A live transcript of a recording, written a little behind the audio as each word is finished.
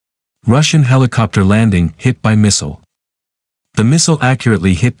Russian helicopter landing hit by missile. The missile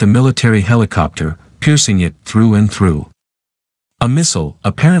accurately hit the military helicopter, piercing it through and through. A missile,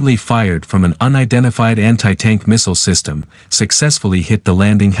 apparently fired from an unidentified anti-tank missile system, successfully hit the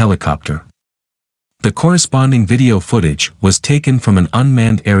landing helicopter. The corresponding video footage was taken from an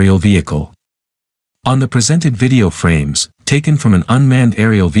unmanned aerial vehicle. On the presented video frames, taken from an unmanned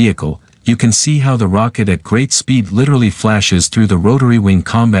aerial vehicle, you can see how the rocket at great speed literally flashes through the rotary-wing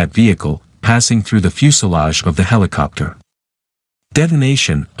combat vehicle, passing through the fuselage of the helicopter.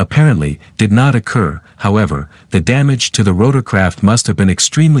 Detonation, apparently, did not occur. However, the damage to the rotorcraft must have been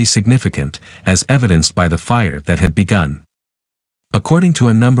extremely significant, as evidenced by the fire that had begun. According to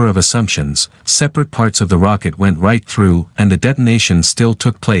a number of assumptions, separate parts of the rocket went right through and the detonation still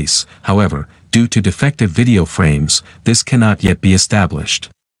took place. However, due to defective video frames, this cannot yet be established.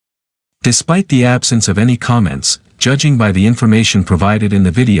 Despite the absence of any comments, judging by the information provided in the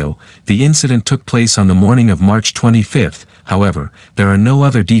video, the incident took place on the morning of March 25. However, there are no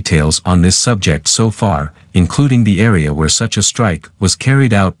other details on this subject so far, including the area where such a strike was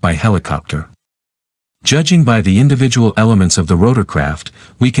carried out by helicopter. Judging by the individual elements of the rotorcraft,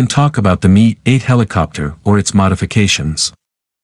 we can talk about the Mi-8 helicopter or its modifications.